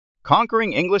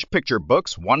Conquering English Picture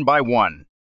Books One by One.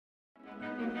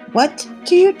 What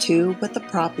do you do with a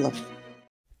problem?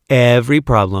 Every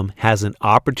problem has an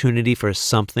opportunity for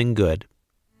something good.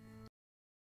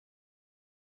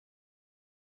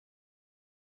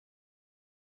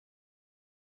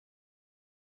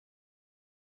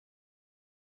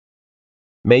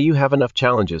 May you have enough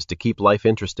challenges to keep life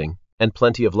interesting and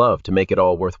plenty of love to make it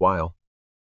all worthwhile.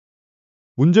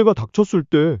 문제가 닥쳤을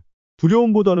때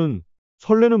두려움보다는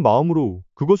설레는 마음으로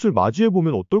그것을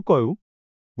맞이해보면 어떨까요?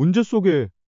 문제 속에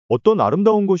어떤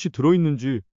아름다운 것이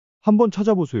들어있는지 한번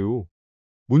찾아보세요.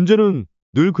 문제는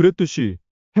늘 그랬듯이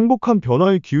행복한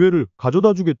변화의 기회를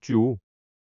가져다 주겠지요.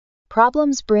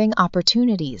 Problems bring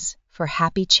opportunities for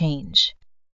happy change.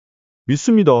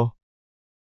 믿습니다.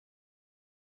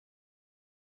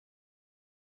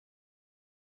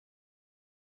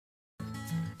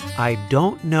 I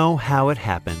don't know how it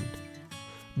happened,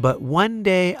 but one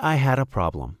day I had a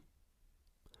problem.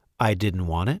 I didn't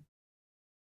want it.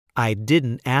 I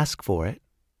didn't ask for it.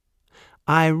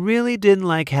 I really didn't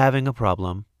like having a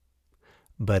problem,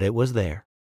 but it was there.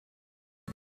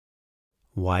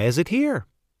 Why is it here?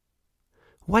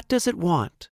 What does it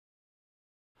want?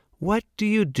 What do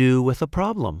you do with a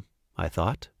problem? I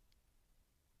thought.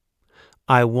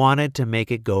 I wanted to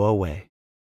make it go away.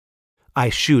 I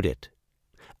shooed it.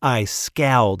 I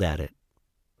scowled at it.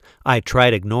 I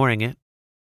tried ignoring it,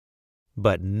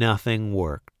 but nothing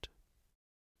worked.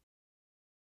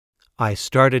 I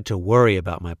started to worry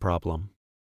about my problem.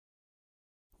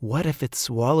 What if it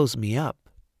swallows me up?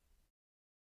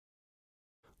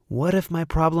 What if my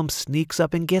problem sneaks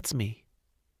up and gets me?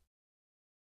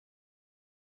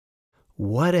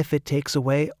 What if it takes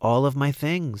away all of my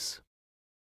things?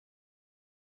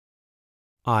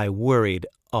 I worried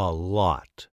a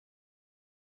lot.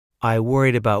 I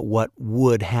worried about what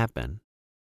would happen.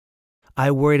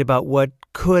 I worried about what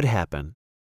could happen.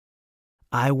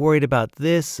 I worried about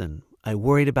this and I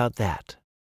worried about that.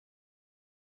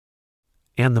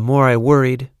 And the more I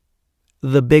worried,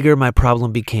 the bigger my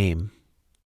problem became.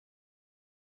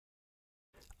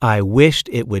 I wished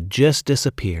it would just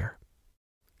disappear.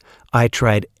 I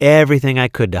tried everything I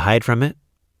could to hide from it.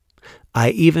 I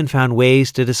even found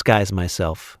ways to disguise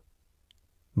myself.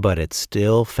 But it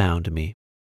still found me.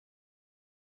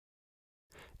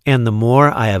 And the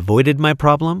more I avoided my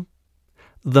problem,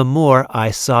 the more I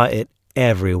saw it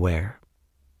everywhere.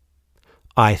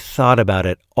 I thought about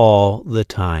it all the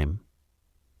time.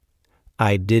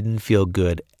 I didn't feel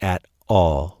good at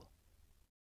all.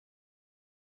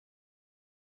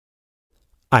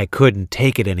 I couldn't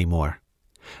take it anymore.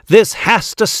 This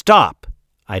has to stop,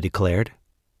 I declared.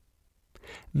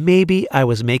 Maybe I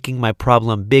was making my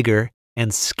problem bigger and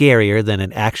scarier than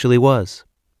it actually was.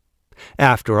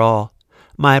 After all,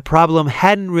 my problem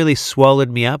hadn't really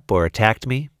swallowed me up or attacked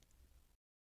me.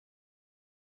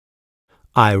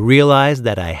 I realized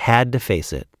that I had to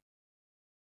face it.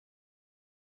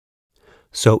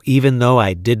 So even though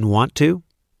I didn't want to,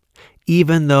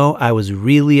 even though I was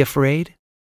really afraid,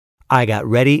 I got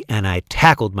ready and I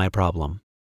tackled my problem.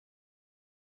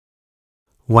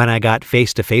 When I got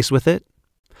face to face with it,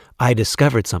 I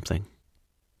discovered something.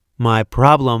 My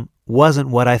problem wasn't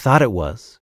what I thought it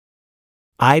was.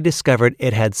 I discovered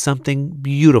it had something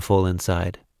beautiful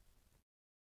inside.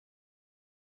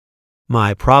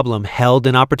 My problem held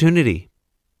an opportunity.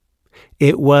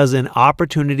 It was an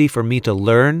opportunity for me to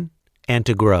learn and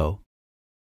to grow,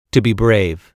 to be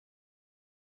brave,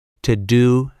 to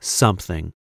do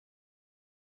something.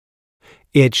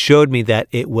 It showed me that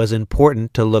it was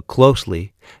important to look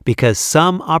closely because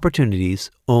some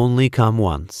opportunities only come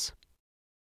once.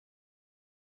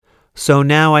 So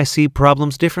now I see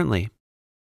problems differently.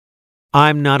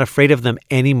 I'm not afraid of them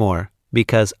anymore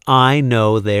because I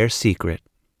know their secret.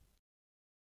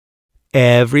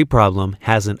 Every problem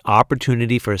has an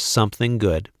opportunity for something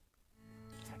good.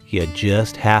 You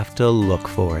just have to look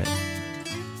for it.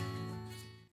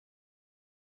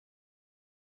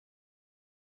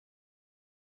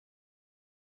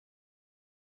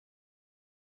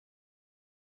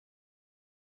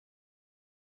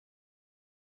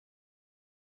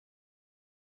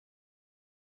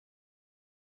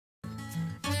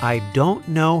 I don't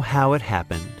know how it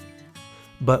happened,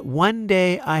 but one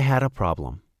day I had a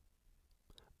problem.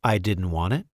 I didn't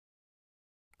want it.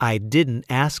 I didn't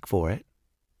ask for it.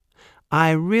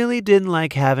 I really didn't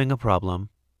like having a problem,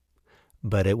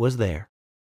 but it was there.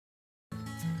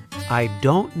 I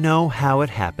don't know how it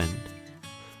happened,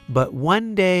 but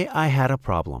one day I had a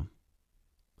problem.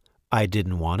 I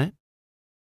didn't want it.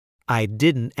 I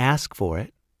didn't ask for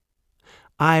it.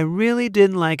 I really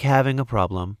didn't like having a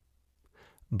problem,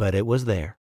 but it was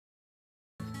there.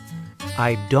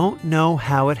 I don't know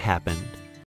how it happened.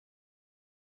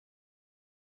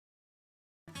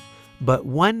 But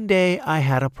one day I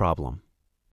had a problem.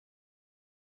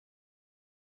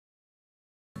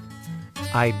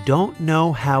 I don't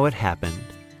know how it happened.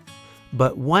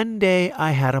 But one day I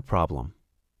had a problem.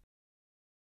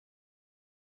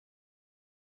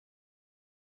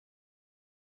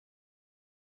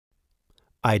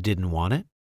 I didn't want it.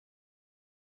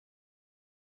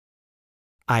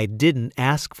 I didn't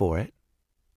ask for it.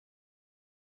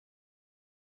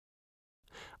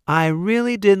 I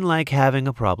really didn't like having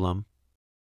a problem.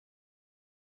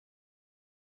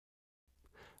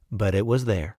 But it was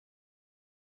there.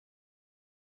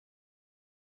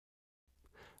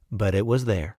 But it was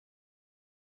there.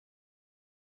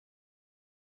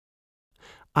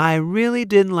 I really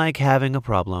didn't like having a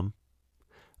problem.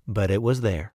 But it was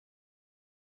there.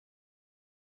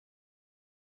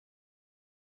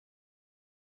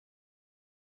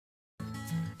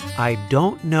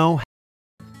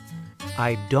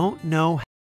 I don't know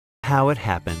how it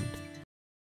happened.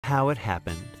 How it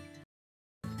happened.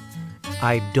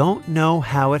 I don't know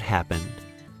how it happened.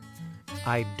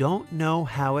 I don't know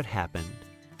how it happened.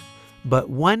 But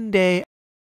one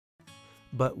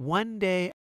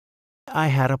day I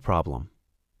had a problem.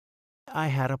 I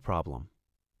had a problem.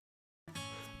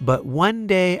 But one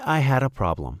day I had a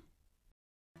problem.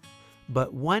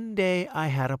 But one day I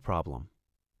had a problem.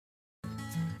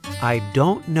 I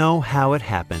don't know how it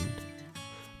happened.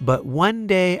 But one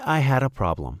day I had a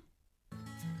problem.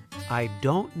 I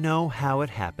don't know how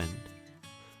it happened.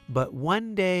 But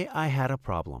one day I had a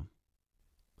problem.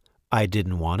 I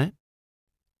didn't want it.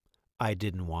 I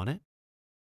didn't want it.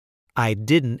 I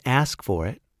didn't ask for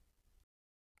it.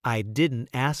 I didn't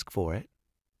ask for it.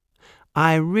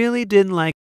 I really didn't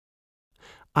like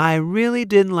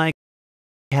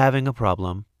having a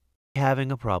problem.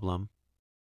 Having a problem.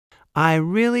 I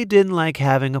really didn't like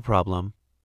having a problem.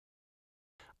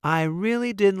 I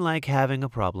really didn't like having a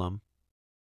problem.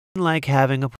 Like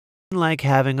having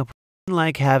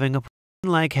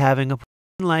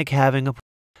a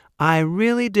I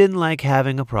really didn't like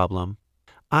having a problem.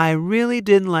 I really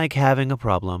didn't like having a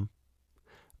problem.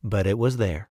 But it was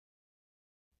there.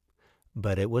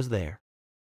 But it was there.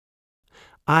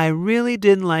 I really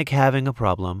didn't like having a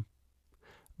problem.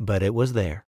 But it was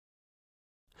there.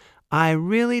 I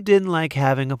really didn't like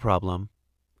having a problem.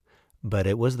 But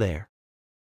it was there.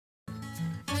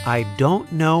 I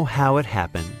don't know how it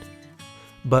happened.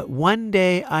 But one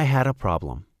day I had a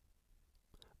problem.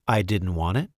 I didn't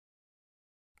want it.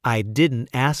 I didn't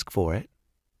ask for it.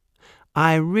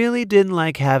 I really didn't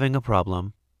like having a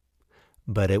problem.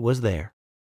 But it was there.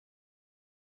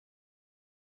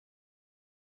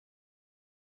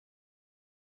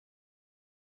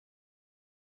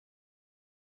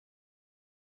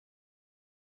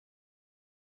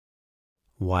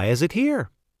 Why is it here?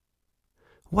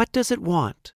 What does it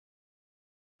want?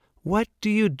 What do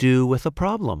you do with a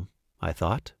problem? I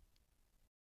thought.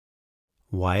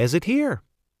 Why is it here?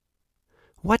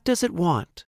 What does it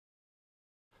want?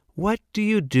 What do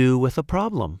you do with a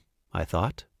problem? I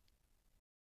thought.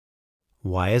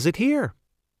 Why is it here?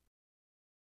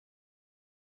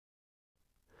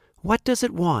 What does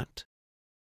it want?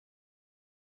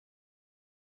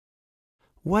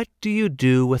 What do you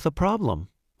do with a problem?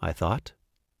 I thought.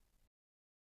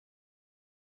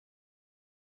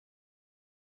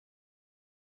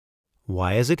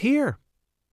 Why is it here?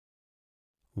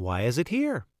 Why is it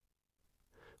here?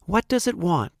 What does it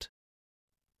want?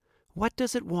 What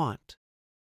does it want?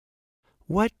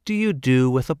 What do you do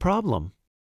with a problem?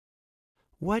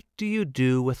 What do you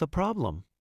do with a problem?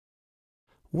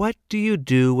 What do you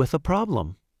do with a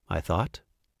problem? I thought.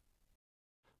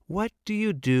 What do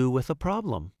you do with a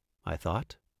problem? I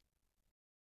thought.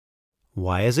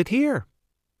 Why is it here?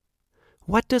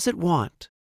 What does it want?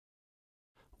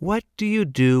 What do you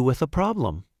do with a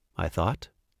problem? I thought.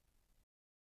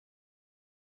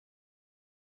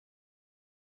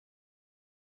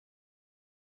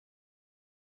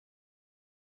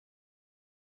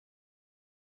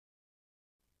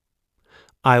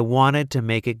 I wanted to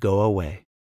make it go away.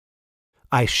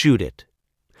 I shooed it.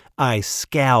 I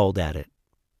scowled at it.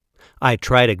 I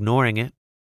tried ignoring it,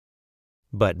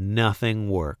 but nothing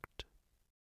worked.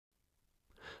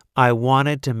 I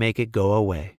wanted to make it go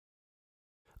away.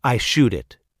 I shooed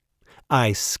it.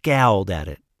 I scowled at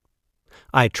it.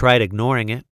 I tried ignoring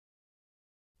it,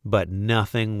 but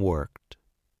nothing worked.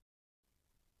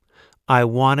 I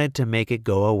wanted to make it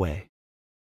go away.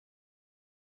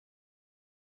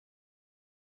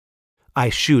 I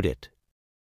shooed it.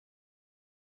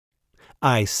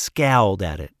 I scowled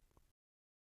at it.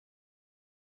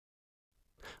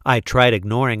 I tried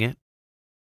ignoring it,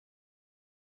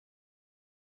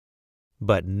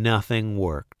 but nothing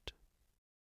worked.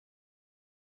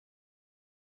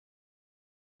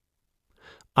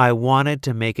 I wanted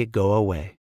to make it go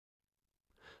away.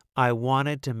 I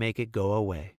wanted to make it go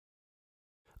away.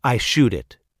 I shooed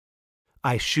it.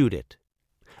 I shooed it.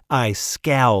 I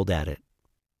scowled at it.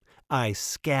 I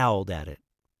scowled at it.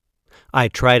 I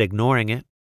tried ignoring it.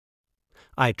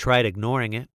 I tried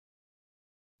ignoring it.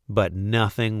 But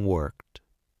nothing worked.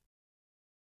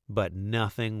 But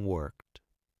nothing worked.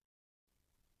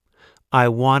 I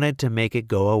wanted to make it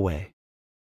go away.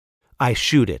 I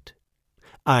shooed it.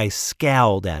 I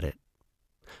scowled at it.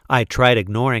 I tried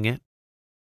ignoring it.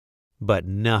 But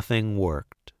nothing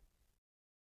worked.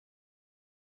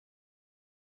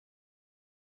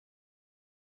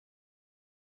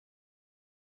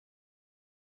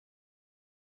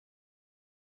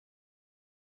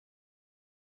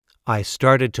 I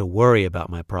started to worry about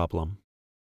my problem.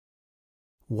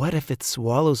 What if it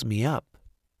swallows me up?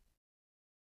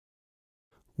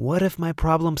 What if my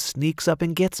problem sneaks up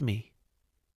and gets me?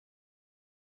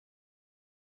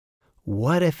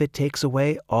 What if it takes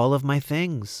away all of my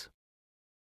things?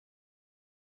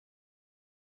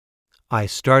 I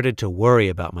started to worry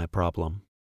about my problem.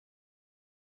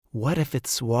 What if it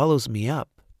swallows me up?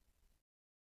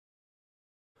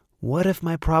 What if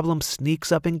my problem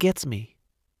sneaks up and gets me?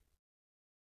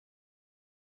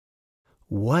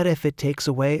 What if it takes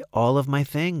away all of my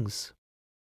things?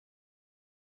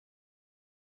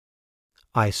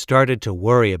 I started to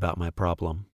worry about my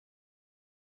problem.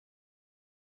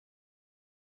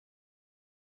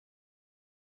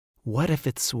 What if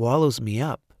it swallows me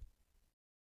up?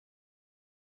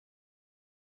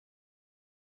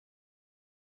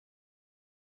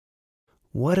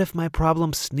 What if my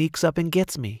problem sneaks up and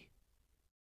gets me?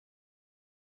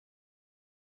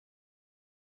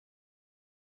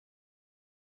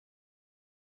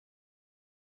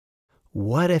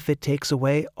 What if it takes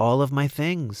away all of my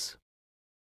things?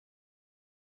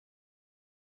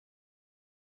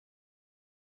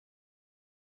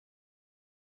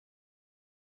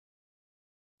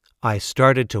 I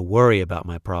started to worry about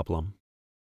my problem.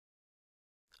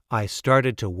 I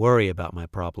started to worry about my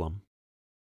problem.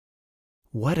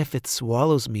 What if it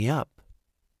swallows me up?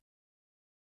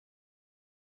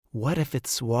 What if it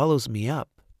swallows me up?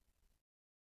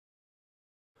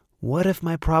 What if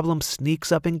my problem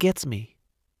sneaks up and gets me?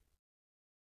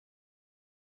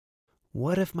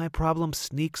 What if my problem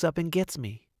sneaks up and gets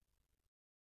me?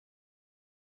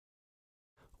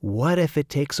 What if it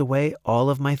takes away all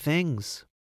of my things?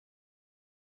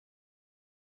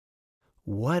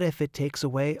 What if it takes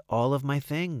away all of my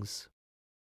things?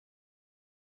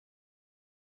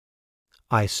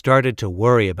 I started to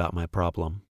worry about my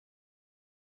problem.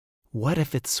 What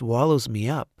if it swallows me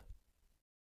up?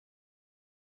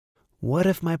 What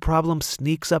if my problem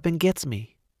sneaks up and gets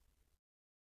me?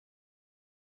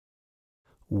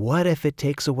 What if it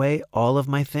takes away all of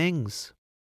my things?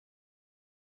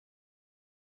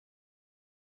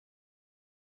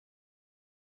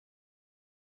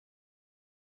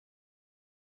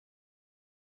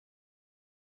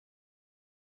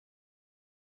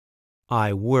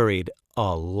 I worried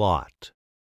a lot.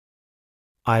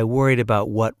 I worried about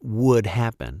what would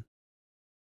happen.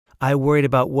 I worried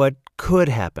about what could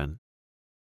happen.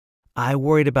 I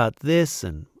worried about this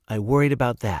and I worried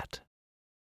about that.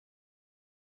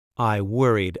 I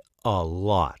worried a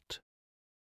lot.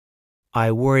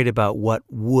 I worried about what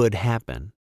would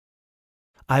happen.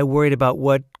 I worried about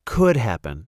what could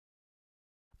happen.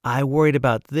 I worried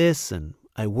about this and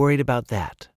I worried about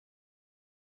that.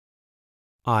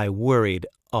 I worried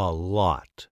a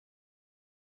lot.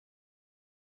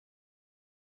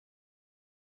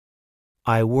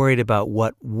 I worried about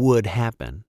what would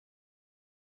happen.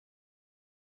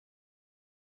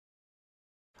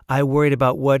 I worried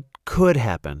about what could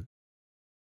happen.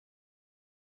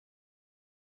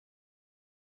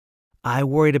 I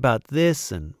worried about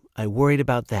this and I worried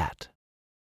about that.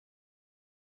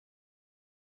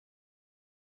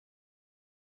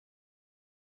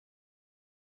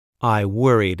 I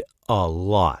worried a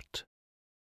lot.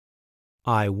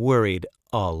 I worried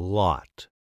a lot.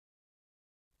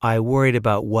 I worried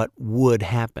about what would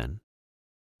happen.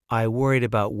 I worried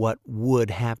about what would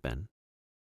happen.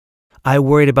 I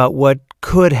worried about what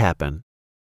could happen.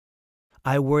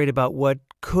 I worried about what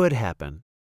could happen.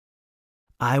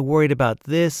 I worried about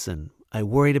this and I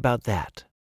worried about that.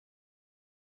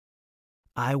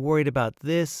 I worried about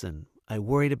this and I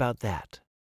worried about that.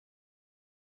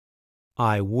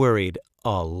 I worried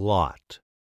a lot.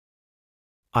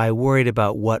 I worried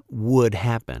about what would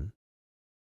happen.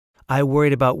 I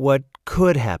worried about what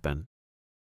could happen.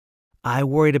 I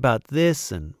worried about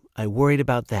this and I worried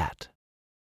about that.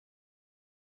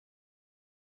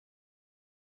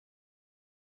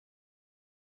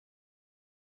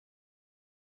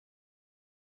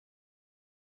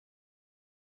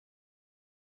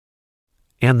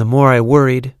 And the more I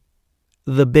worried,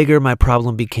 the bigger my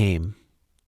problem became.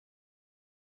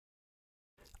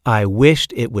 I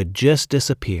wished it would just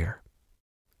disappear.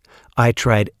 I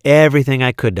tried everything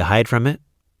I could to hide from it.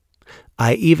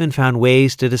 I even found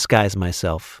ways to disguise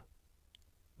myself.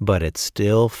 But it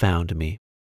still found me.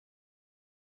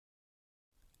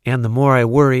 And the more I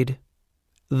worried,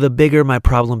 the bigger my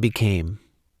problem became.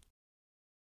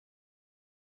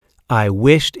 I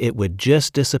wished it would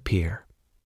just disappear.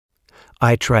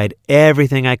 I tried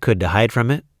everything I could to hide from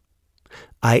it.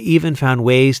 I even found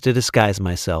ways to disguise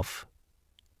myself.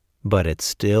 But it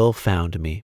still found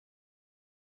me.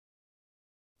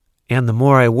 And the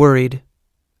more I worried,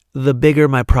 the bigger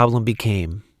my problem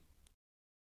became.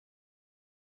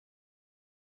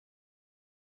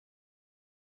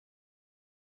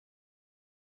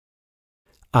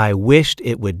 I wished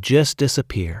it would just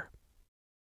disappear.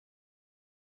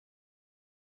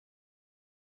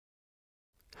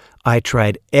 I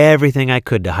tried everything I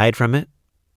could to hide from it.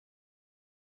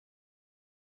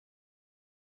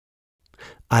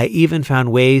 I even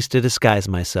found ways to disguise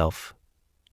myself.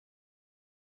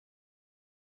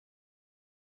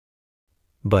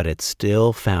 But it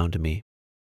still found me.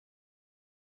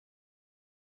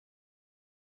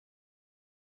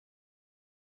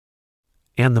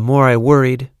 And the more I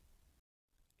worried,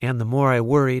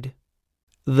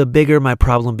 the bigger my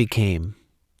problem became.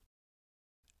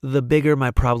 The bigger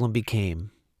my problem became.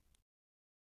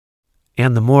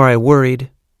 And the more I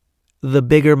worried, the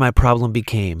bigger my problem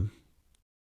became.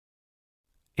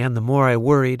 And the more I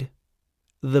worried,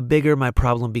 the bigger my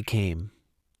problem became.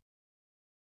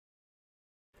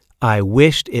 I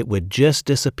wished it would just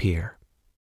disappear.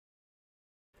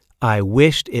 I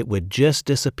wished it would just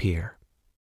disappear.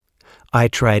 I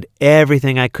tried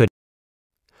everything I could.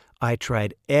 I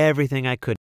tried everything I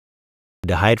could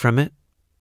to hide from it.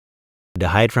 To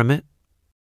hide from it.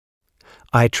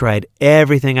 I tried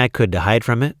everything I could to hide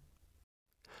from it.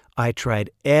 I tried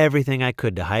everything I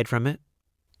could to hide from it.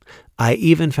 I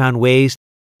even found ways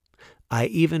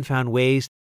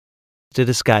to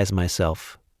disguise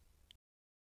myself.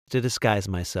 To disguise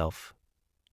myself.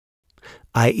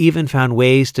 I even found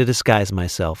ways to disguise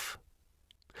myself.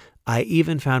 I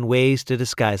even found ways to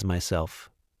disguise myself.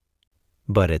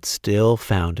 But it still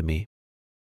found me.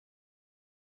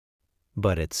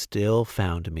 But it still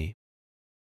found me.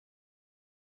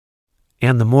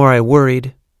 And the more I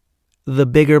worried, the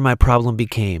bigger my problem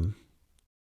became.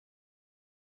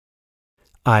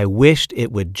 I wished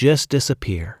it would just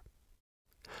disappear.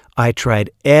 I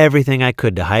tried everything I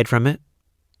could to hide from it.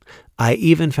 I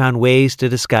even found ways to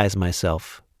disguise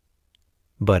myself.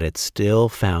 But it still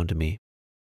found me.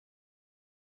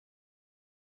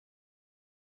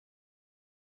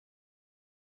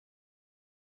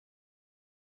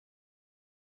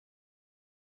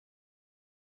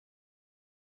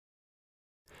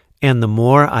 And the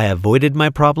more I avoided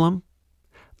my problem,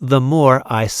 the more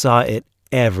I saw it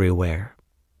everywhere.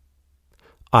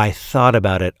 I thought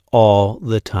about it all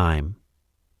the time.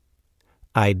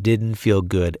 I didn't feel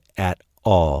good at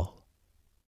all.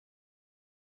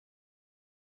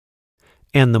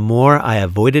 And the more I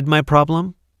avoided my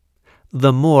problem,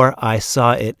 the more I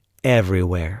saw it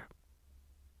everywhere.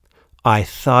 I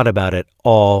thought about it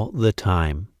all the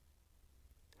time.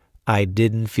 I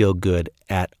didn't feel good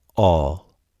at all.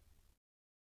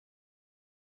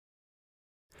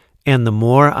 And the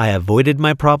more I avoided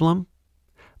my problem,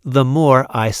 the more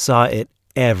I saw it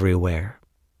everywhere.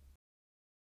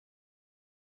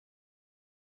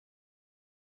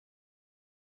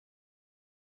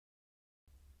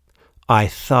 I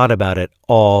thought about it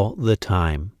all the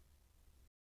time.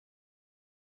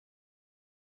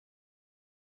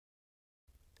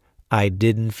 I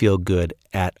didn't feel good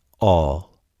at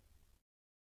all.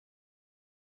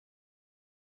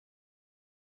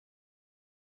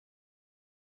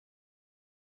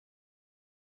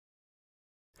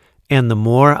 And the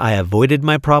more I avoided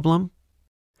my problem,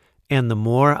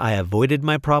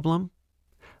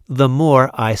 the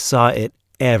more I saw it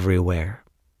everywhere.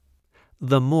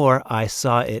 The more I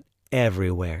saw it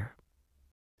everywhere.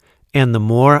 And the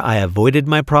more I avoided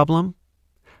my problem,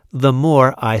 the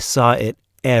more I saw it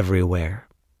everywhere.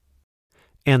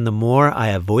 And the more I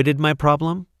avoided my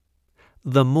problem,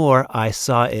 the more I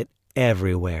saw it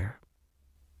everywhere.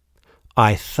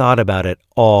 I thought about it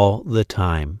all the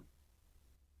time.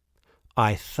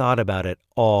 I thought about it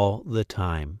all the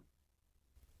time.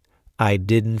 I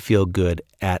didn't feel good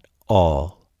at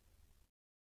all.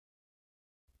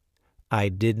 I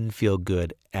didn't feel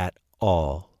good at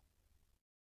all.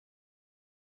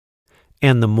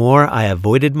 And the more I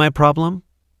avoided my problem,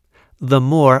 the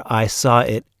more I saw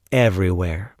it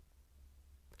everywhere.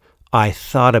 I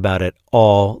thought about it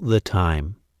all the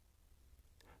time.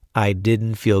 I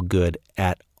didn't feel good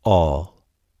at all.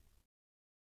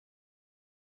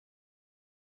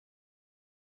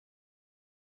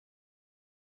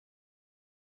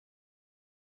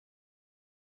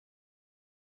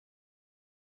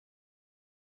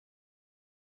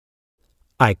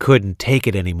 I couldn't take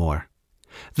it anymore.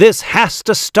 This has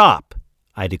to stop,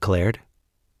 I declared.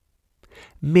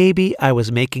 Maybe I was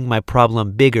making my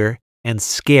problem bigger and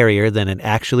scarier than it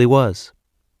actually was.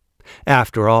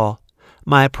 After all,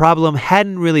 my problem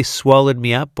hadn't really swallowed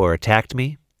me up or attacked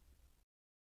me.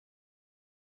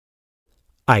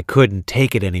 I couldn't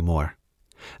take it anymore.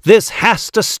 This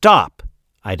has to stop,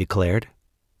 I declared.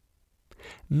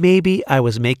 Maybe I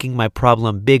was making my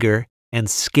problem bigger and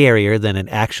scarier than it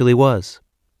actually was.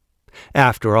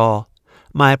 After all,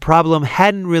 my problem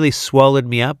hadn't really swallowed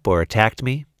me up or attacked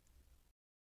me.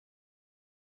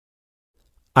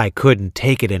 I couldn't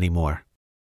take it anymore.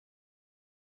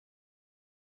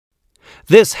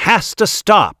 This has to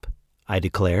stop, I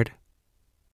declared.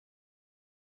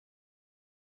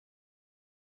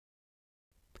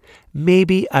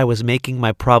 Maybe I was making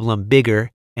my problem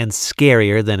bigger and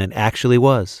scarier than it actually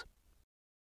was.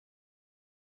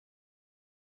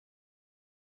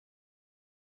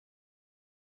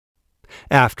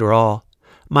 After all,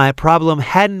 my problem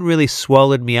hadn't really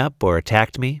swallowed me up or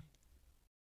attacked me.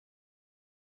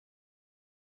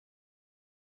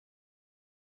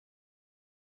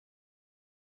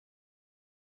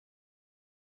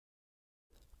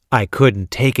 I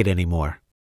couldn't take it anymore.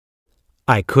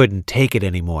 I couldn't take it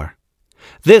anymore.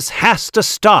 This has to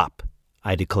stop,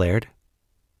 I declared.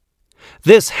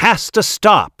 This has to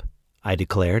stop, I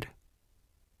declared.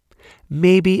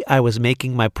 Maybe I was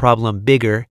making my problem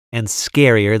bigger and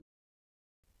scarier.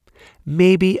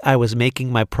 Maybe I was making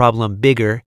my problem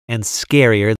bigger and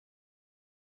scarier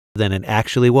than it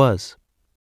actually was.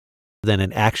 Than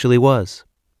it actually was.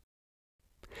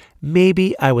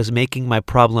 Maybe I was making my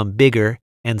problem bigger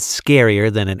and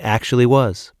scarier than it actually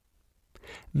was.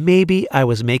 Maybe I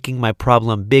was making my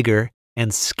problem bigger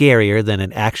and scarier than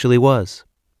it actually was.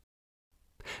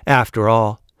 After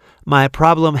all, my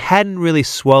problem hadn't really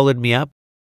swallowed me up.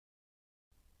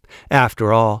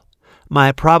 After all,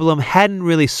 my problem hadn't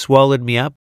really swallowed me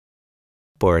up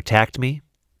or attacked me.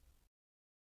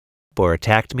 Or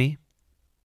attacked me.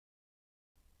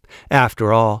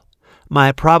 After all,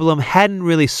 my problem hadn't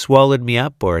really swallowed me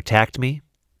up or attacked me.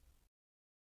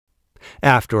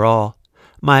 After all,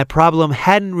 my problem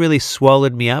hadn't really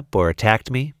swallowed me up or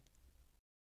attacked me.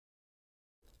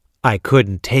 I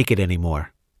couldn't take it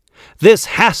anymore. This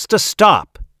has to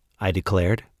stop, I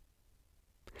declared.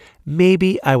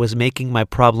 Maybe I was making my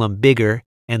problem bigger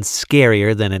and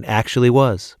scarier than it actually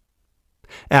was.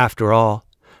 After all,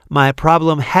 my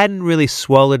problem hadn't really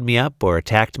swallowed me up or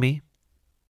attacked me.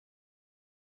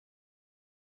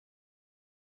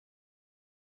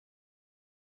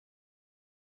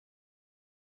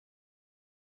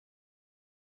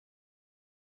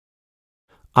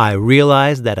 I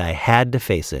realized that I had to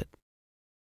face it.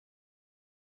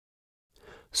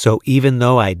 So even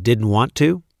though I didn't want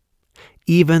to,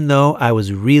 even though I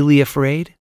was really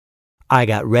afraid, I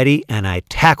got ready and I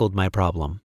tackled my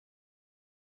problem.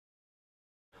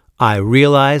 I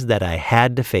realized that I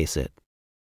had to face it.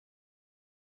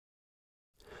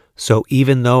 So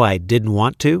even though I didn't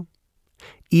want to,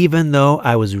 even though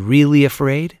I was really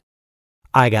afraid,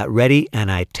 I got ready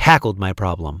and I tackled my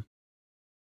problem.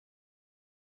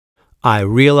 I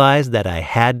realized that I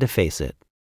had to face it.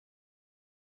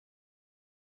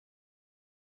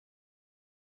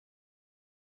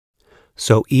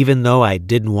 So even though I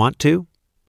didn't want to,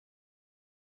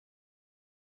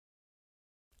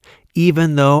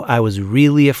 even though I was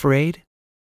really afraid,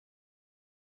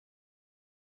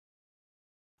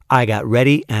 I got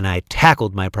ready and I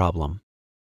tackled my problem.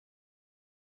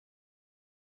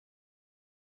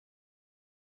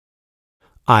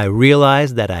 I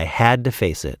realized that I had to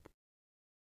face it.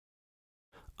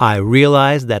 I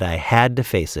realized that I had to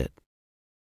face it.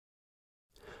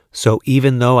 So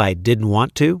even though I didn't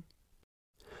want to,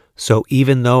 so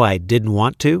even though I didn't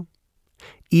want to,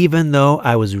 even though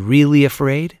I was really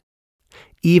afraid,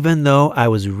 even though I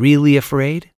was really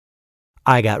afraid,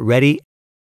 I got ready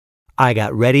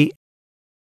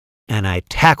and I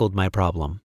tackled my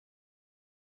problem.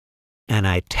 And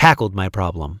I tackled my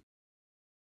problem.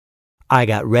 I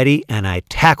got ready and I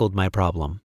tackled my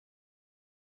problem.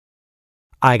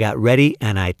 I got ready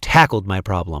and I tackled my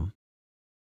problem.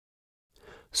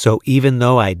 So even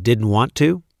though I didn't want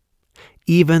to,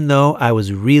 even though I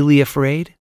was really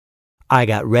afraid, I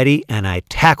got ready and I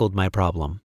tackled my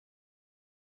problem.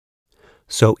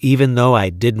 So even though I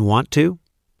didn't want to,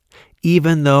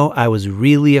 Even though I was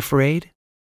really afraid,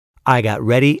 I got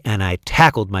ready and I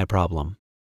tackled my problem.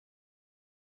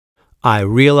 I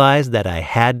realized that I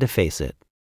had to face it.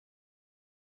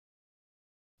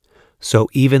 So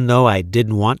even though I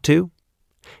didn't want to,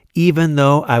 even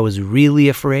though I was really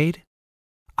afraid,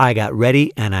 I got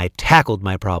ready and I tackled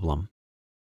my problem.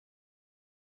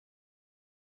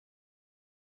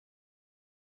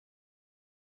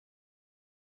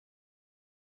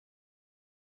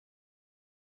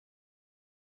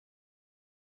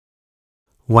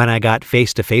 When I got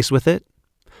face to face with it,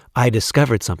 I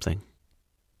discovered something.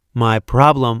 My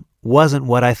problem wasn't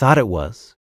what I thought it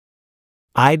was.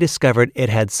 I discovered it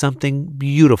had something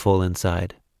beautiful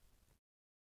inside.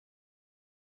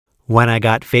 When I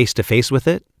got face to face with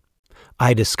it,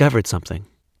 I discovered something.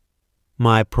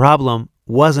 My problem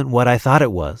wasn't what I thought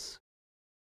it was.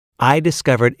 I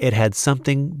discovered it had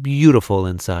something beautiful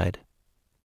inside.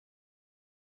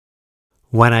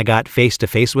 When I got face to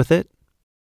face with it,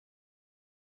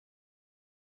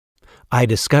 I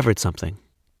discovered something.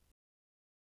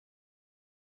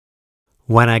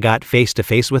 When I got face to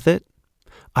face with it,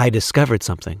 I discovered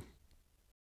something.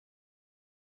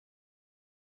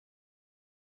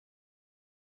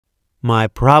 My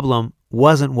problem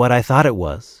wasn't what I thought it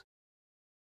was.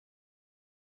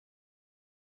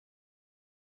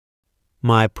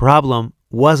 My problem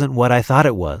wasn't what I thought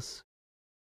it was.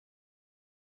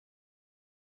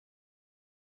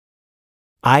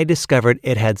 I discovered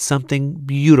it had something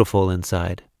beautiful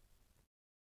inside.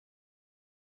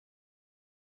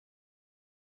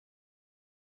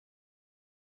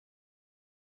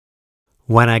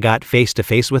 When I got face to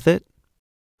face with it,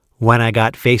 when I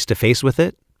got face to face with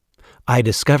it, I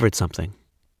discovered something.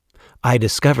 I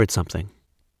discovered something.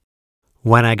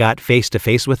 When I got face to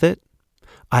face with it,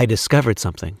 I discovered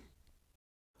something.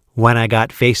 When I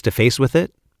got face to face with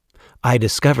it, I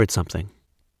discovered something.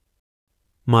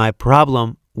 My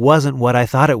problem wasn't what I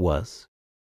thought it was.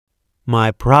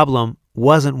 My problem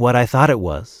wasn't what I thought it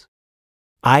was.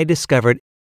 I discovered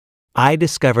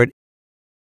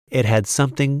it had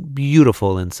something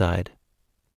beautiful inside.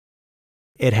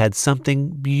 It had something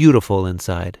beautiful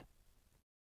inside.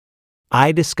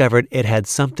 I discovered it had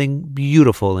something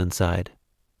beautiful inside.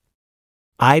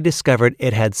 I discovered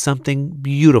it had something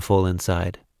beautiful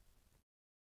inside.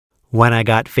 When I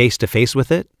got face to face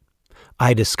with it,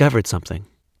 I discovered something.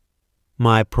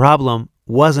 My problem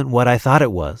wasn't what I thought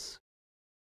it was.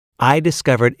 I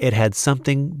discovered it had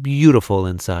something beautiful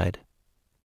inside.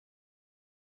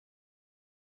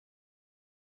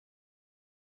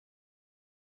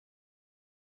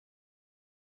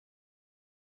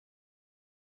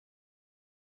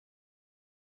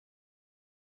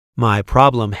 My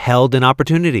problem held an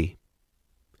opportunity.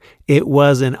 It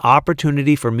was an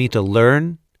opportunity for me to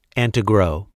learn and to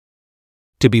grow,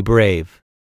 to be brave,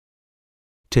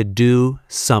 to do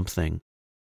something.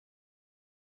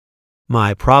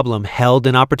 My problem held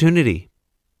an opportunity.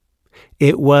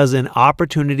 It was an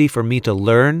opportunity for me to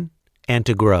learn and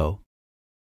to grow,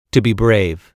 to be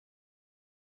brave,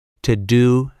 to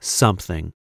do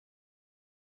something.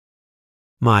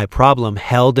 My problem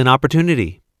held an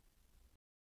opportunity.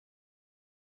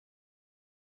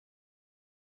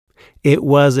 It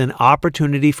was an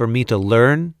opportunity for me to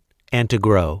learn and to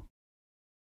grow.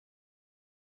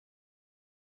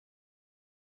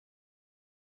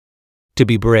 To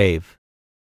be brave.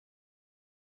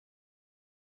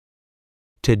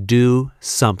 To do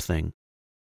something.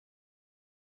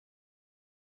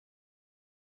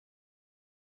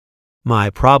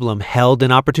 My problem held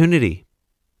an opportunity.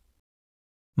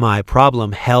 My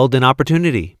problem held an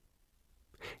opportunity.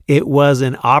 It was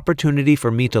an opportunity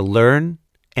for me to learn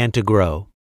and to grow.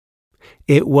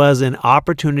 It was an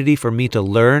opportunity for me to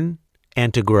learn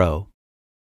and to grow.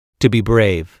 To be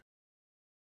brave.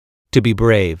 To be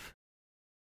brave.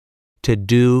 To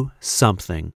do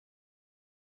something.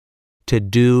 To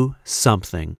do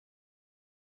something.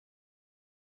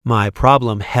 My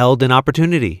problem held an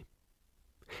opportunity.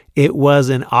 It was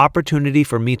an opportunity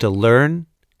for me to learn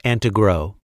and to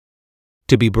grow.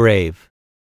 To be brave.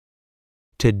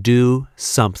 To do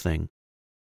something.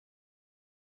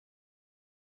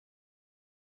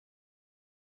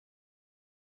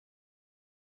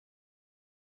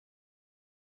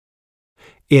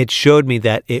 It showed me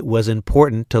that it was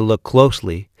important to look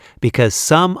closely because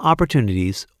some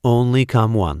opportunities only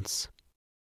come once.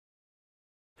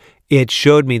 It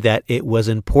showed me that it was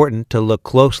important to look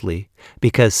closely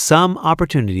because some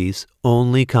opportunities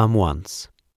only come once.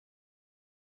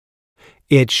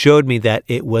 It showed me that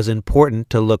it was important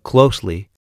to look closely.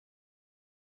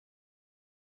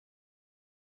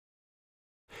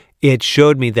 It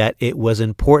showed me that it was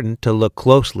important to look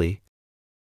closely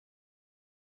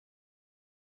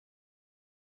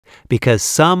because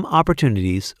some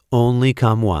opportunities only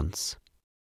come once.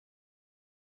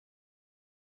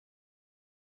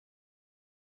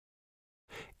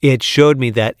 It showed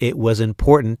me that it was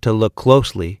important to look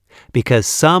closely because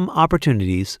some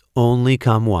opportunities only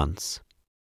come once.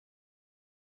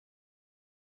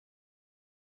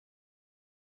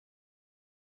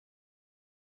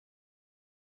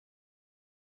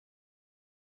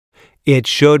 It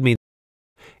showed me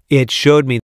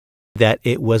that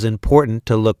it was important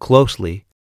to look closely,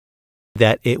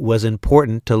 that it was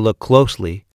important to look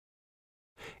closely.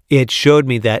 It showed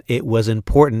me that it was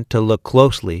important to look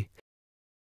closely.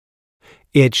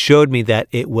 It showed me that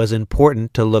it was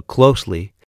important to look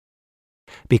closely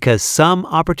because some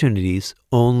opportunities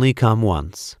only come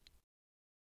once.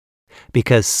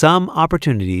 Because some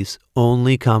opportunities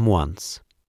only come once.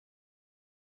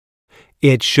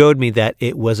 It showed me that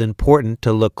it was important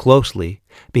to look closely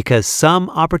because some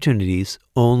opportunities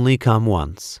only come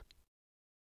once.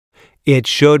 It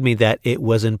showed me that it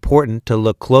was important to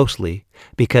look closely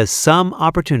because some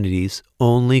opportunities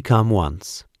only come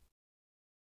once.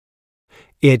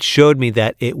 It showed me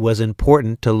that it was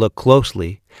important to look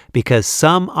closely because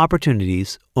some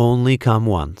opportunities only come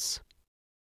once.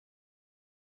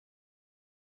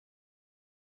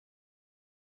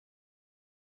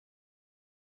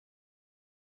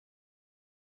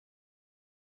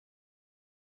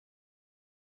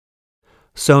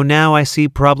 So now I see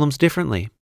problems differently.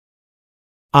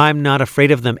 I'm not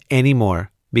afraid of them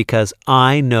anymore because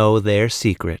I know their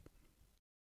secret.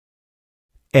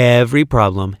 Every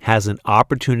problem has an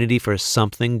opportunity for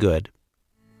something good.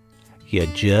 You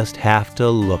just have to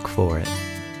look for it.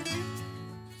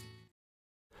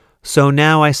 So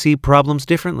now I see problems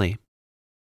differently.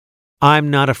 I'm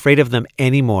not afraid of them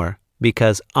anymore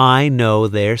because I know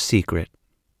their secret.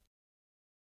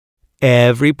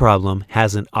 Every problem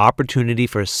has an opportunity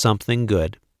for something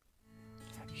good.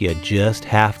 You just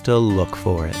have to look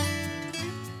for it.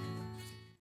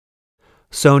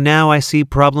 So now I see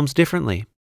problems differently.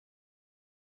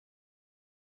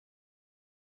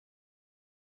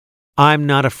 I'm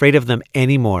not afraid of them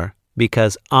anymore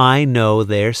because I know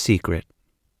their secret.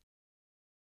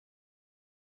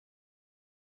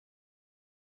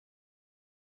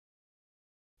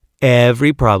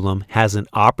 Every problem has an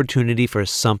opportunity for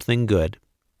something good.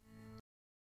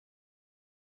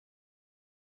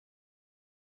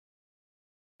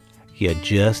 You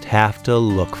just have to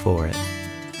look for it.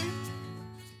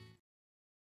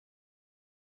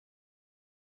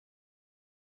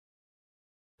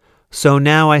 So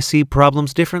now I see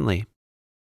problems differently.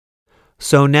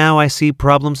 So now I see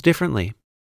problems differently.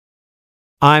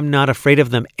 I'm not afraid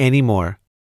of them anymore.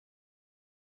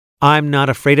 I'm not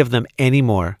afraid of them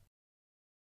anymore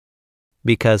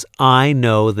because I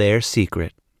know their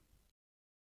secret.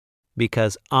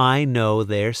 Because I know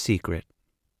their secret.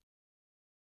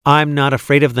 I'm not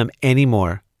afraid of them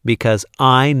anymore because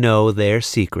I know their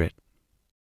secret.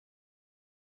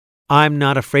 I'm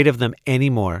not afraid of them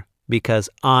anymore because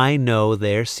I know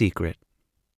their secret.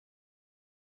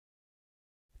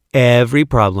 Every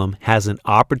problem has an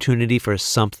opportunity for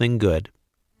something good.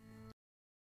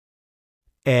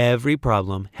 Every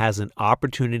problem has an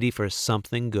opportunity for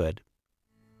something good.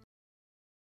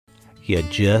 You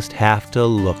just have to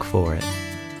look for it.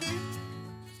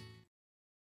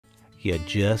 You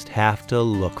just have to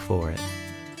look for it.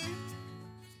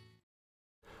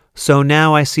 So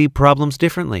now I see problems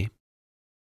differently.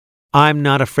 I'm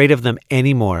not afraid of them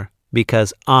anymore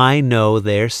because I know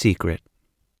their secret.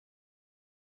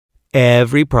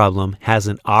 Every problem has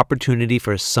an opportunity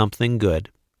for something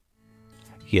good.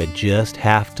 You just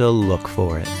have to look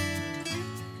for it.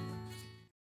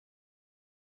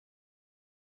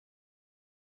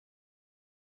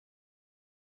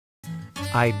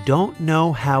 I don't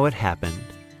know how it happened,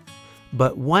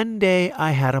 but one day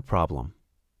I had a problem.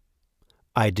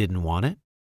 I didn't want it.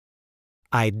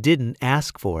 I didn't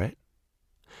ask for it.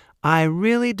 I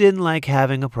really didn't like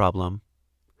having a problem,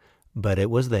 but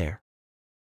it was there.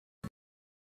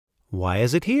 Why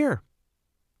is it here?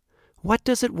 What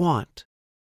does it want?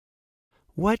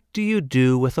 What do you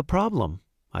do with a problem?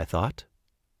 I thought.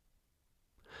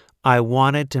 I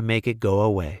wanted to make it go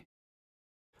away.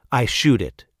 I shooed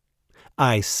it.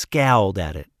 I scowled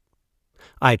at it.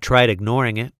 I tried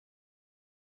ignoring it,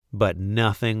 but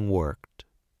nothing worked.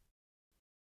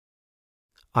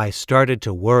 I started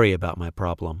to worry about my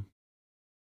problem.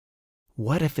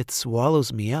 What if it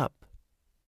swallows me up?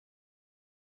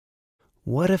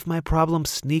 What if my problem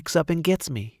sneaks up and gets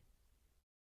me?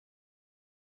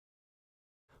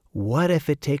 What if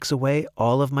it takes away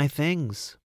all of my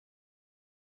things?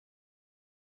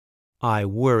 I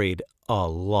worried a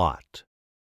lot.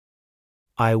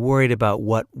 I worried about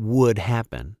what would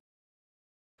happen.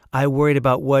 I worried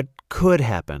about what could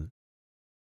happen.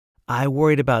 I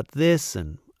worried about this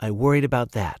and I worried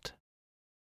about that.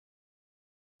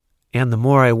 And the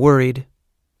more I worried,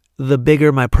 the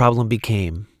bigger my problem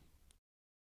became.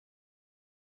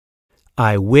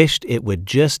 I wished it would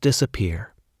just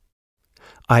disappear.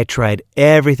 I tried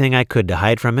everything I could to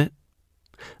hide from it.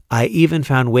 I even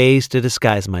found ways to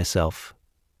disguise myself.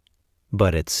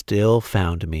 But it still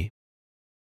found me.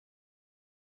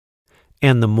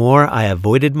 And the more I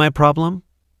avoided my problem,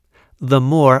 the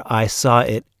more I saw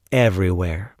it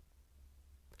everywhere.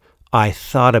 I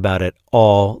thought about it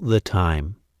all the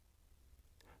time.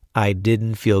 I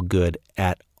didn't feel good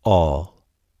at all.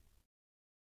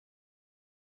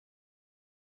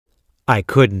 I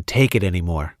couldn't take it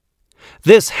anymore.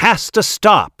 This has to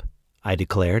stop, I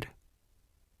declared.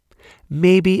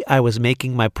 Maybe I was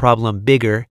making my problem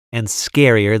bigger and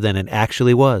scarier than it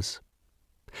actually was.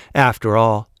 After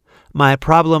all, my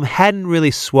problem hadn't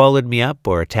really swallowed me up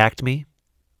or attacked me.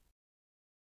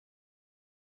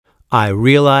 I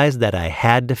realized that I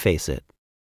had to face it.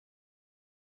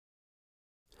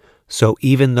 So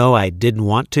even though I didn't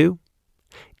want to,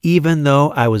 even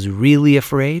though I was really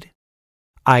afraid,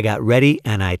 I got ready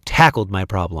and I tackled my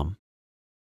problem.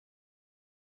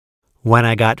 When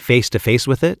I got face to face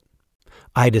with it,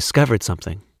 I discovered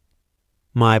something.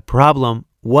 My problem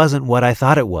wasn't what I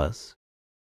thought it was.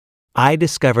 I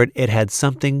discovered it had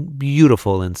something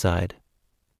beautiful inside.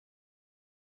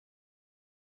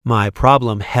 My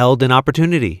problem held an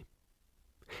opportunity.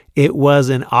 It was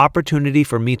an opportunity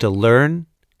for me to learn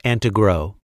and to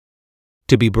grow,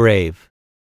 to be brave,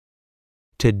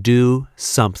 to do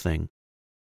something.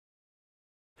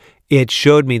 It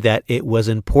showed me that it was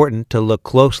important to look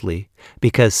closely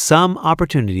because some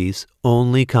opportunities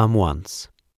only come once.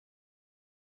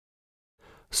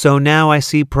 So now I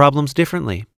see problems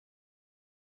differently.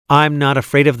 I'm not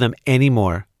afraid of them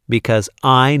anymore because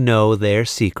I know their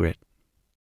secret.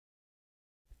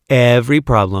 Every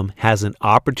problem has an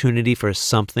opportunity for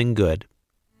something good.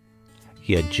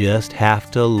 You just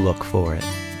have to look for it.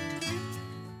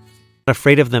 I'm not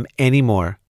afraid of them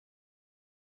anymore.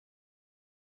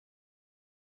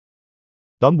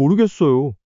 난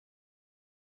모르겠어요.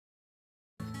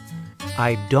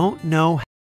 I don't know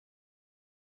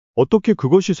어떻게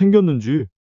그것이 생겼는지,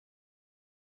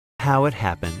 how it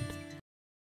happened.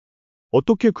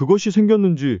 어떻게 그것이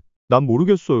생겼는지 난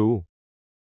모르겠어요.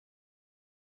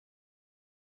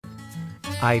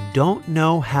 I don't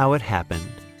know how it happened.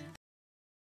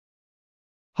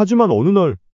 하지만 어느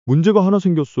날 문제가 하나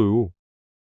생겼어요.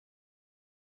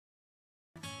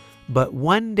 But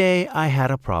one day I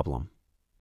had a problem.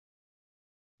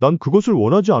 난 그것을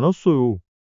원하지 않았어요.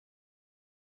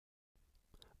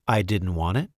 I didn't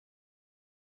want it.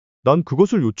 난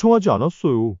그것을 요청하지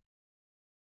않았어요.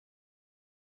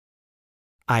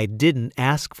 I didn't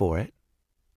ask for it.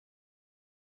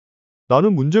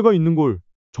 나는 문제가 있는 걸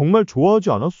정말 좋아하지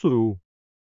않았어요.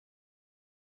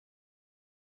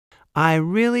 I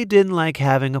really didn't like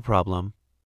having a problem.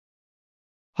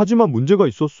 하지만 문제가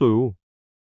있었어요.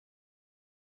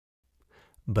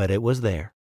 But it was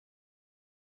there.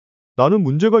 나는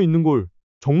문제가 있는 걸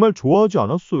정말 좋아하지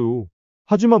않았어요.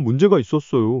 하지만 문제가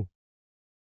있었어요.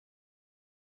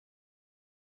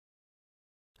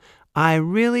 I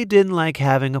really didn't like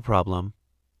having a problem.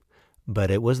 But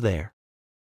it was there.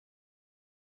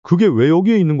 그게 왜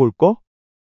여기에 있는 걸까?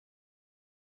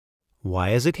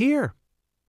 Why is it here?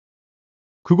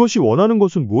 그것이 원하는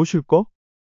것은 무엇일까?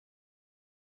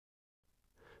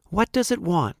 What does it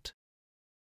want?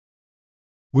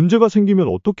 문제가 생기면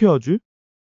어떻게 하지?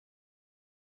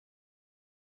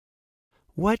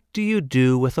 What do you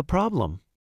do with a problem?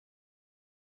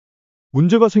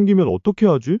 문제가 생기면 어떻게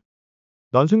하지?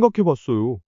 난 생각해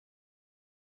봤어요.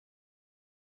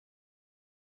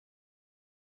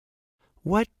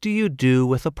 What do you do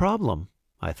with a problem?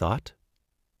 I thought.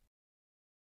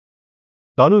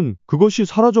 나는 그것이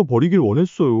사라져 버리길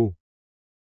원했어요.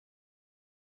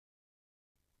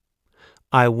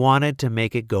 I wanted to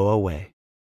make it go away.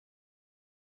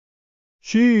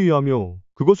 쉬하며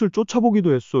그것을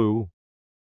쫓아보기도 했어요.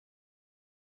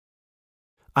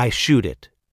 I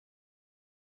shooed.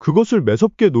 그것을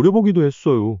매섭게 노려보기도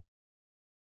했어요.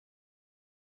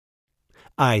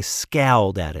 I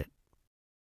scowled at it.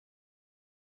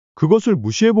 그것을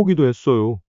무시해보기도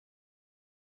했어요.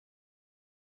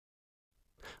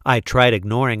 I tried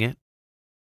ignoring it.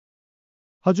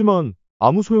 하지만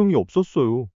아무 소용이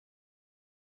없었어요.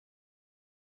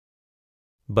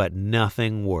 But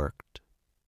nothing worked.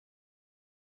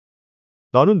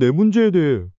 나는 내 문제에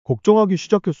대해 걱정하기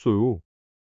시작했어요.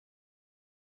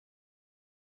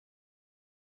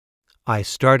 I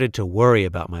started to worry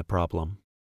about my problem.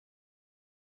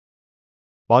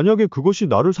 만약에 그것이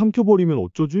나를 삼켜버리면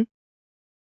어쩌지?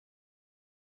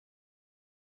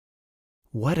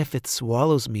 What if it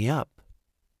swallows me up?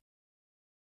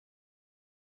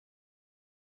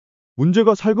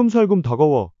 문제가 살금살금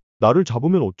다가와 나를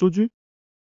잡으면 어쩌지?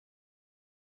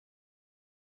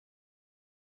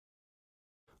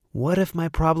 What if my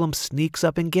problem sneaks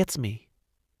up and gets me?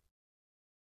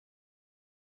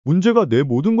 문제가 내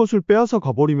모든 것을 빼앗아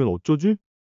가버리면 어쩌지?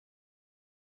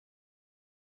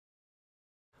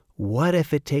 What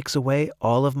if it takes away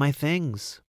all of my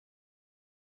things?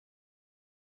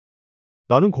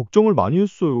 나는 걱정을 많이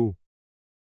했어요.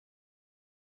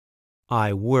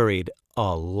 I worried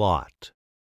a lot.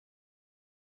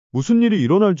 무슨 일이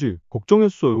일어날지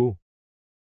걱정했어요.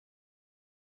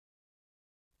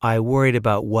 I worried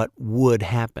about what would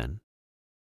happen.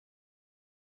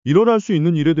 일어날 수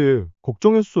있는 일에 대해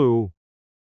걱정했어요.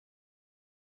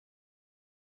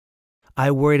 I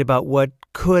worried about what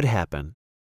could happen.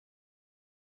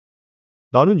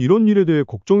 나는 이런 일에 대해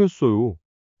걱정했어요.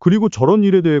 그리고 저런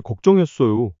일에 대해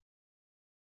걱정했어요.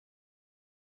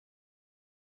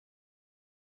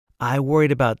 I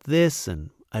worried about this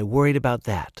and I worried about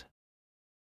that.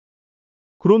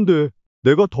 그런데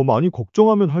내가 더 많이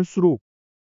걱정하면 할수록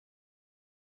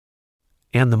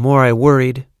And the more I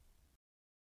worried,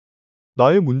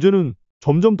 나의 문제는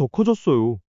점점 더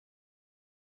커졌어요.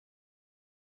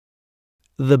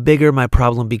 the bigger my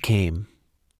problem became.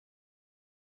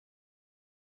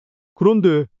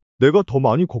 그런데 내가 더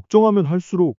많이 걱정하면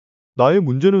할수록 나의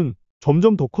문제는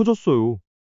점점 더 커졌어요.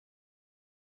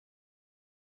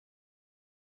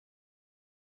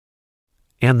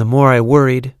 And the more I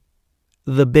worried,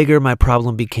 the bigger my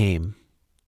problem became.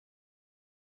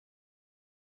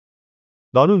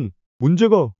 나는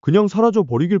문제가 그냥 사라져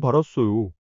버리길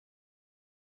바랐어요.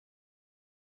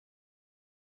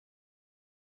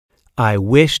 I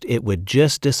wished it would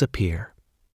just disappear.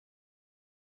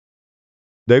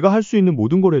 내가 할 수 있는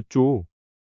모든 걸 했죠.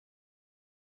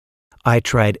 I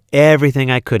tried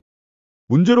everything I could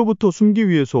문제로부터 숨기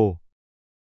위해서,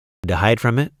 to hide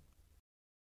from it.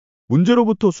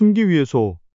 문제로부터 숨기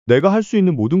위해서 내가 할 수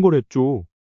있는 모든 걸 했죠.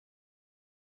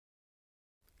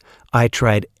 I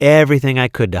tried everything I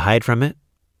could to hide from it.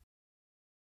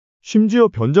 심지어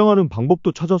변장하는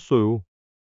방법도 찾았어요.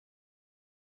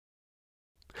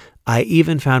 I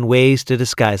even found ways to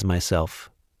disguise myself.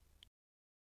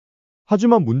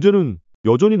 하지만 문제는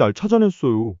여전히 날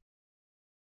찾아냈어요.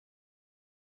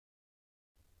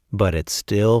 But it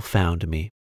still found me.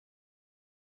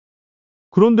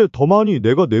 그런데 더 많이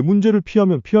내가 내 문제를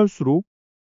피하면 피할수록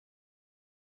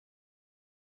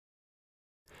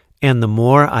And the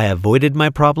more I avoided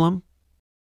my problem,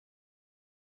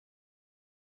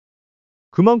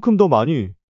 그만큼 더 많이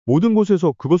모든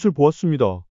곳에서 그것을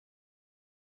보았습니다.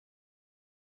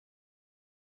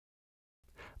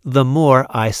 the more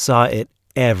I saw it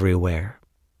everywhere.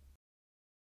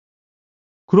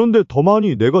 그런데 더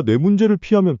많이 내가 내 문제를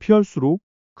피하면 피할수록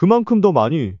그만큼 더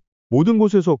많이 모든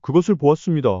곳에서 그것을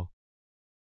보았습니다.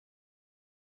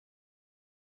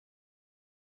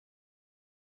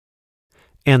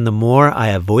 And the more I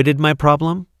avoided my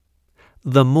problem,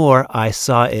 the more I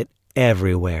saw it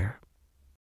everywhere.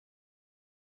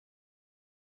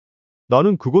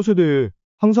 나는 그것에 대해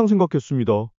항상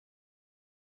생각했습니다.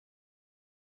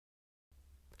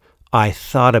 I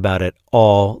thought about it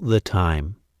all the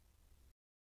time.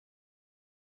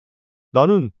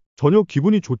 나는 전혀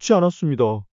기분이 좋지 않았습니다.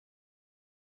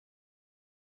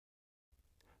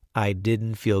 I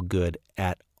didn't feel good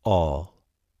at all.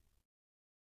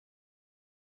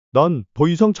 난 더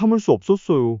이상 참을 수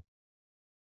없었어요.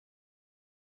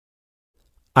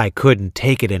 I couldn't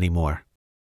take it anymore.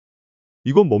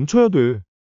 이건 멈춰야 돼.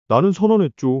 나는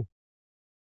선언했죠.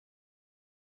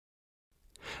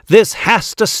 This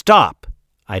has to stop,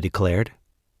 I declared.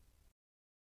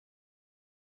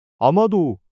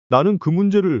 아마도 나는 그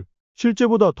문제를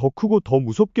실제보다 더 크고 더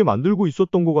무섭게 만들고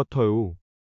있었던 것 같아요.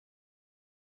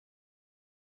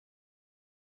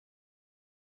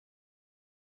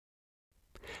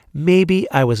 Maybe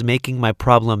I was making my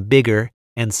problem bigger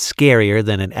and scarier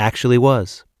than it actually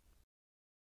was.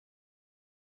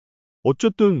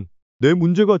 어쨌든 내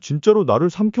문제가 진짜로 나를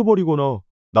삼켜버리거나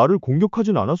나를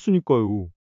공격하진 않았으니까요.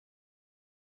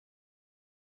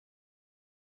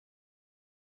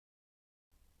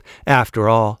 After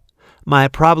all, my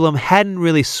problem hadn't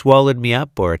really swallowed me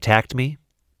up or attacked me.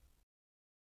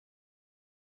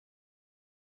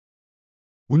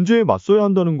 문제에 맞서야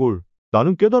한다는 걸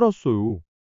나는 깨달았어요.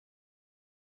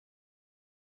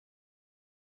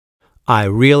 I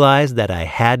realized that I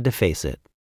had to face it.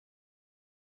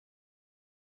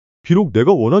 비록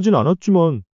내가 원하진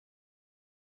않았지만,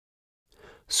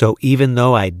 So even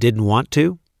though I didn't want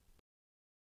to,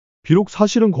 비록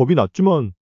사실은 겁이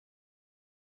났지만,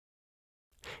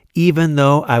 even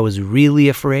though I was really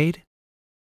afraid,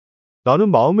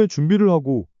 나는 마음의 준비를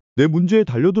하고 내 문제에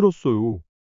달려들었어요.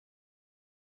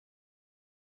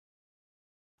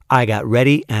 I got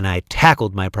ready and I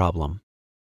tackled my problem.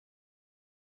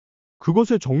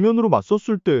 그것에 정면으로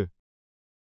맞섰을 때,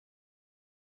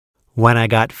 When I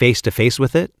got face to face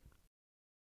with it,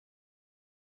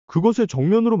 그것에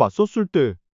정면으로 맞섰을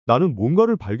때 나는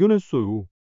뭔가를 발견했어요.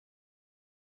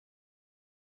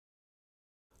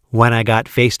 when I got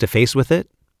face to face with it,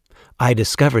 I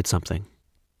discovered something.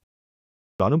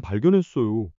 나는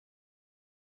발견했어요.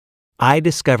 I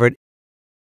discovered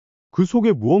그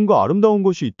속에 무언가 아름다운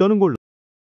것이 있다는 걸.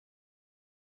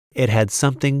 it had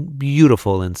something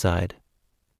beautiful inside.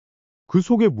 그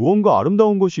속에 무언가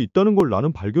아름다운 것이 있다는 걸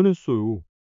나는 발견했어요.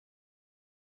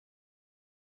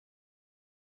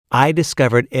 I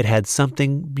discovered it had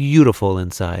something beautiful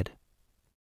inside.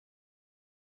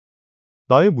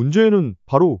 나의 문제에는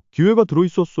바로 기회가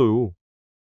들어있었어요.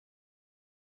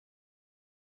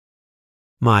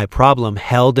 My problem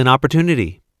held an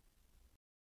opportunity.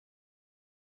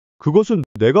 그것은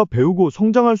내가 배우고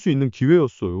성장할 수 있는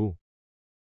기회였어요.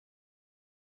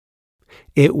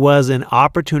 It was an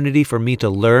opportunity for me to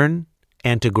learn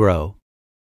and to grow,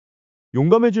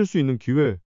 용감해질 수 있는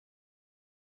기회,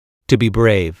 to be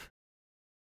brave,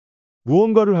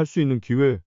 무언가를 할 수 있는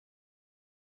기회,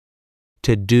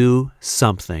 to do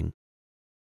something.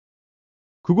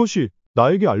 그것이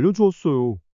나에게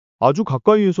알려주었어요. 아주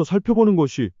가까이에서 살펴보는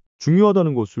것이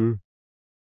중요하다는 것을.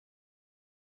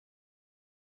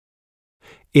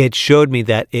 It showed me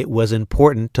that it was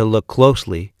important to look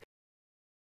closely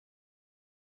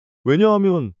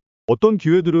왜냐하면 어떤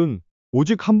기회들은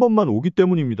오직 한 번만 오기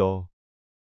때문입니다.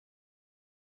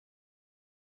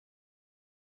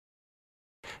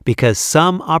 because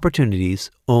some opportunities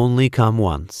only come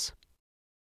once.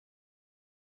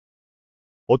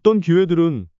 어떤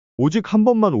기회들은 오직 한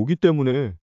번만 오기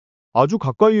때문에 아주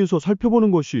가까이에서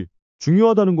살펴보는 것이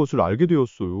중요하다는 것을 알게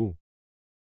되었어요.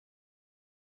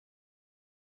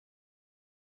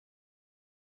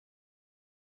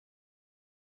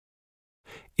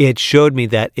 It showed me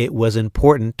that it was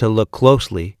important to look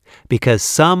closely because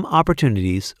some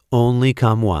opportunities only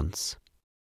come once.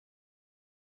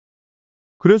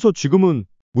 그래서 지금은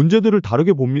문제들을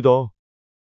다르게 봅니다.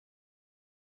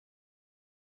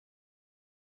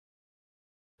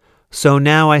 So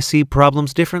now I see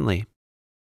problems differently.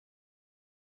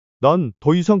 난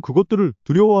더 이상 그것들을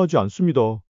두려워하지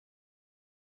않습니다.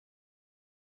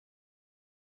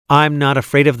 I'm not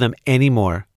afraid of them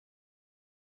anymore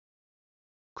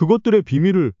그것들의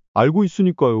비밀을 알고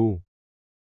있으니까요.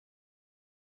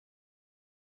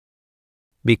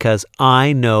 because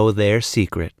I know their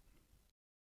secret.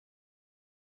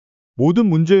 모든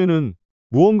문제에는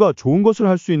무언가 좋은 것을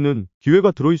할 수 있는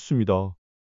기회가 들어 있습니다.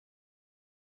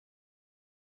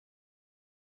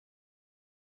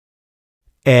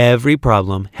 Every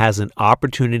problem has an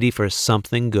opportunity for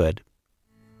something good.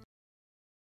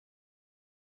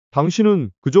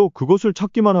 당신은 그저 그것을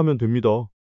찾기만 하면 됩니다.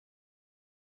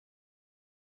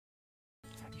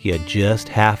 You just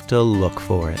have to look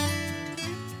for it.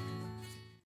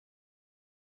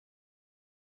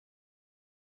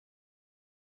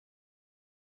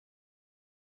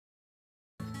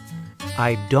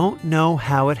 I don't know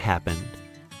how it happened,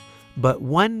 but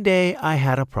one day I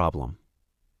had a problem.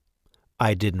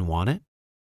 I didn't want it.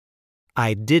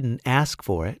 I didn't ask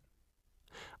for it.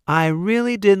 I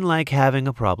really didn't like having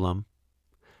a problem,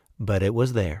 but it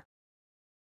was there.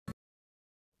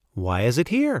 Why is it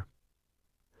here?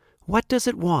 What does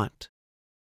it want?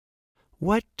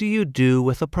 What do you do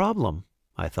with a problem?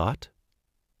 I thought.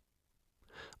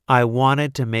 I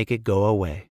wanted to make it go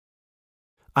away.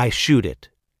 I shooed it.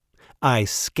 I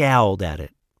scowled at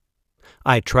it.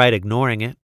 I tried ignoring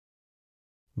it,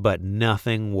 but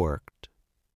nothing worked.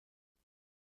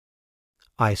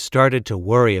 I started to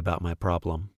worry about my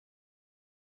problem.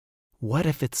 What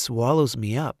if it swallows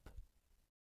me up?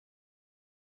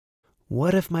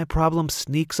 What if my problem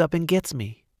sneaks up and gets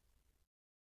me?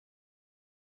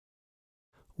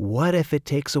 What if it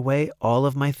takes away all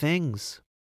of my things?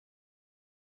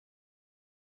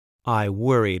 I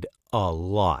worried a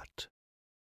lot.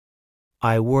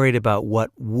 I worried about what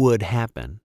would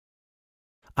happen.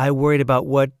 I worried about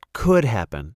what could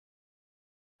happen.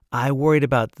 I worried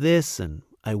about this and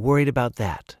I worried about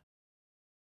that.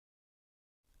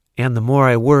 And the more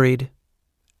I worried,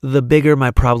 the bigger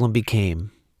my problem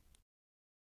became.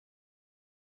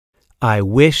 I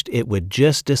wished it would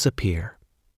just disappear.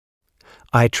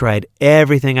 I tried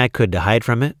everything I could to hide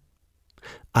from it.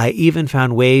 I even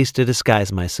found ways to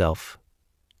disguise myself.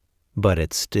 But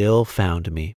it still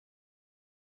found me.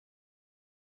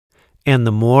 And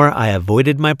the more I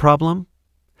avoided my problem,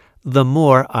 the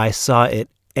more I saw it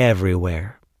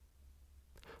everywhere.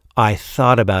 I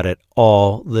thought about it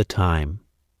all the time.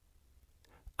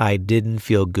 I didn't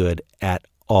feel good at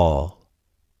all.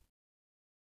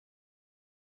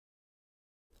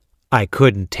 I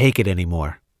couldn't take it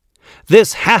anymore.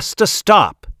 This has to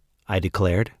stop, I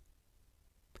declared.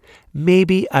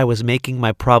 Maybe I was making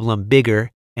my problem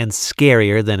bigger and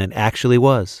scarier than it actually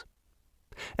was.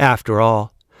 After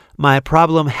all, my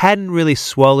problem hadn't really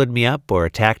swallowed me up or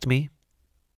attacked me.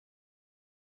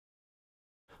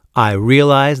 I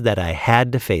realized that I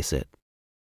had to face it.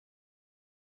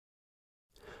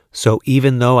 So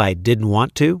even though I didn't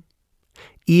want to,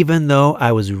 even though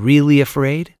I was really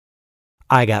afraid,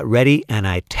 I got ready and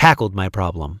I tackled my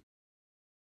problem.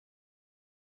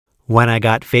 When I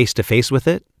got face to face with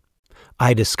it,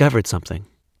 I discovered something.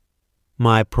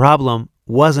 My problem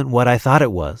wasn't what I thought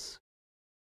it was.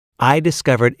 I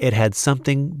discovered it had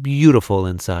something beautiful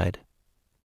inside.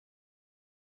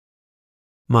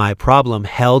 My problem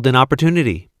held an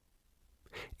opportunity.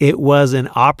 It was an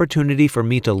opportunity for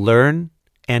me to learn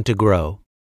and to grow,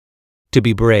 to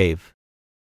be brave,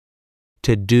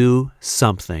 to do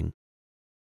something.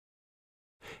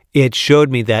 It showed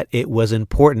me that it was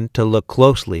important to look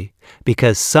closely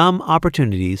because some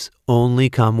opportunities only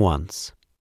come once.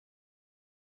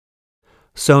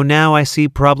 So now I see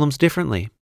problems differently.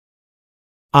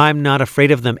 I'm not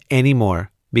afraid of them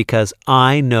anymore because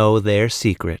I know their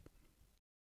secret.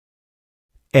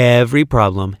 Every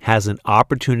problem has an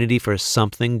opportunity for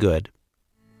something good.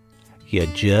 You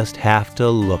just have to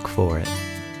look for it.